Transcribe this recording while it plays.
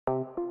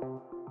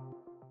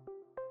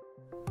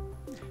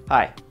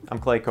Hi, I'm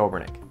Clay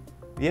Kobernick.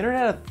 The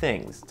Internet of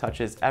Things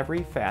touches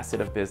every facet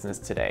of business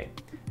today,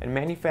 and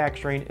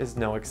manufacturing is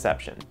no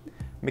exception.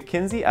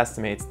 McKinsey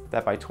estimates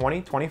that by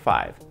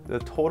 2025, the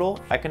total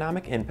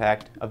economic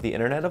impact of the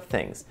Internet of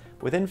Things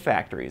within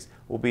factories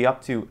will be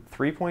up to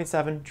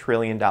 $3.7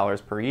 trillion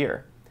per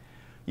year.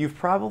 You've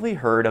probably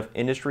heard of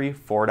Industry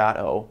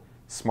 4.0,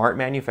 smart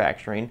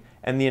manufacturing,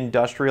 and the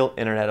Industrial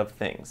Internet of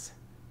Things.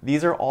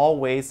 These are all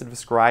ways of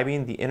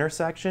describing the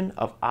intersection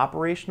of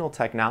operational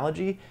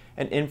technology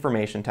and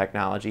information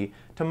technology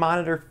to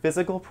monitor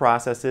physical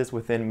processes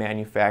within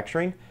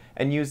manufacturing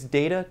and use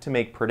data to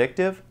make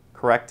predictive,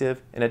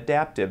 corrective, and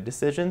adaptive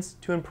decisions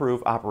to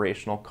improve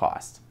operational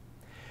cost.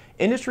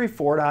 Industry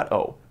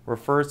 4.0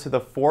 refers to the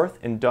fourth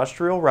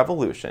industrial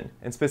revolution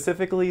and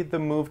specifically the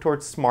move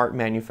towards smart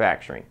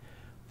manufacturing.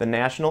 The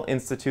National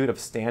Institute of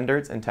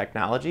Standards and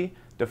Technology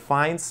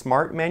defines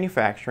smart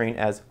manufacturing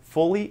as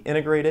fully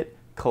integrated,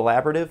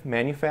 collaborative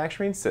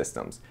manufacturing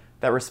systems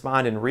that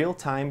respond in real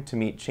time to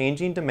meet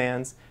changing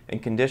demands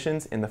and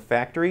conditions in the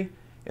factory,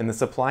 in the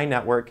supply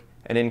network,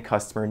 and in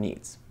customer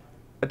needs.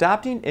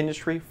 Adopting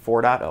Industry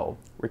 4.0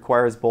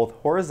 requires both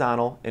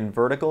horizontal and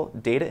vertical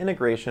data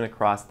integration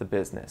across the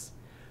business.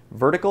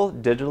 Vertical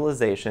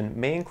digitalization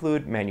may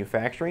include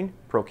manufacturing,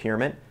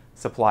 procurement,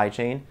 supply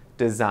chain,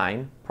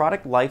 design,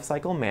 product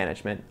lifecycle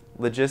management,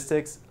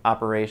 logistics,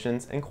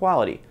 operations, and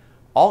quality,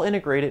 all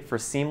integrated for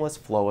seamless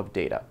flow of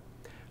data.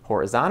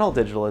 Horizontal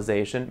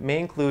digitalization may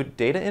include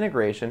data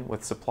integration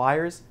with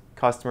suppliers,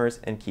 customers,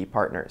 and key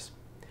partners.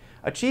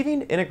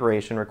 Achieving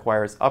integration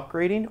requires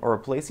upgrading or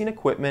replacing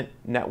equipment,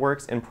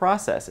 networks, and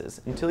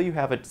processes until you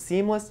have a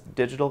seamless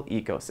digital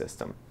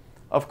ecosystem.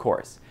 Of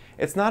course,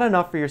 it's not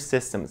enough for your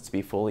systems to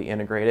be fully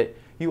integrated.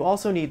 You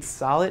also need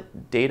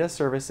solid data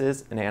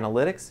services and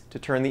analytics to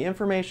turn the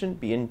information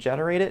being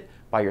generated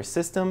by your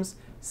systems,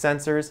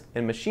 sensors,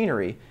 and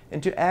machinery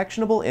into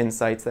actionable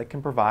insights that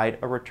can provide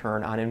a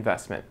return on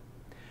investment.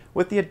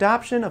 With the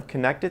adoption of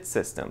connected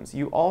systems,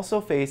 you also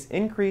face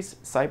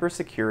increased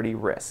cybersecurity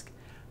risk.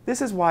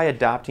 This is why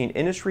adopting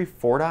Industry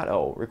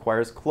 4.0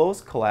 requires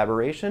close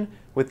collaboration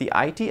with the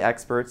IT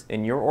experts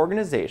in your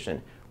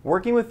organization,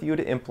 working with you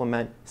to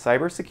implement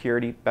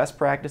cybersecurity best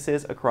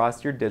practices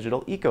across your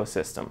digital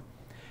ecosystem.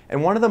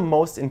 And one of the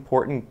most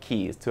important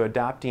keys to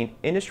adopting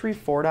Industry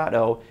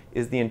 4.0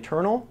 is the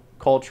internal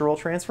cultural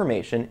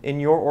transformation in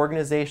your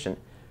organization.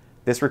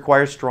 This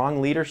requires strong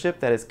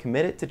leadership that is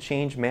committed to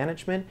change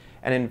management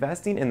and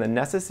investing in the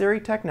necessary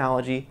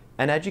technology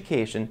and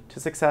education to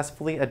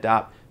successfully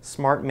adopt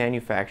smart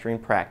manufacturing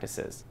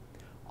practices.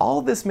 All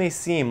of this may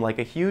seem like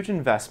a huge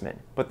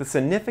investment, but the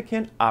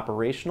significant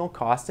operational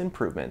cost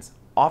improvements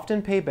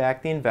often pay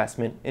back the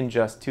investment in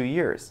just 2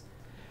 years.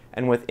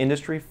 And with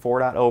Industry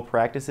 4.0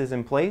 practices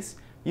in place,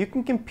 you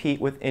can compete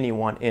with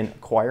anyone in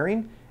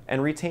acquiring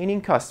and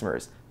retaining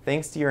customers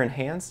thanks to your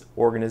enhanced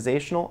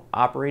organizational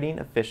operating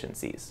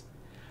efficiencies.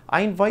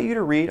 I invite you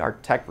to read our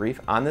tech brief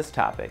on this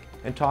topic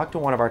and talk to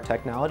one of our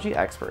technology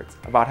experts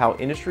about how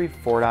Industry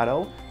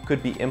 4.0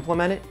 could be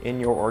implemented in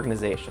your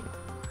organization.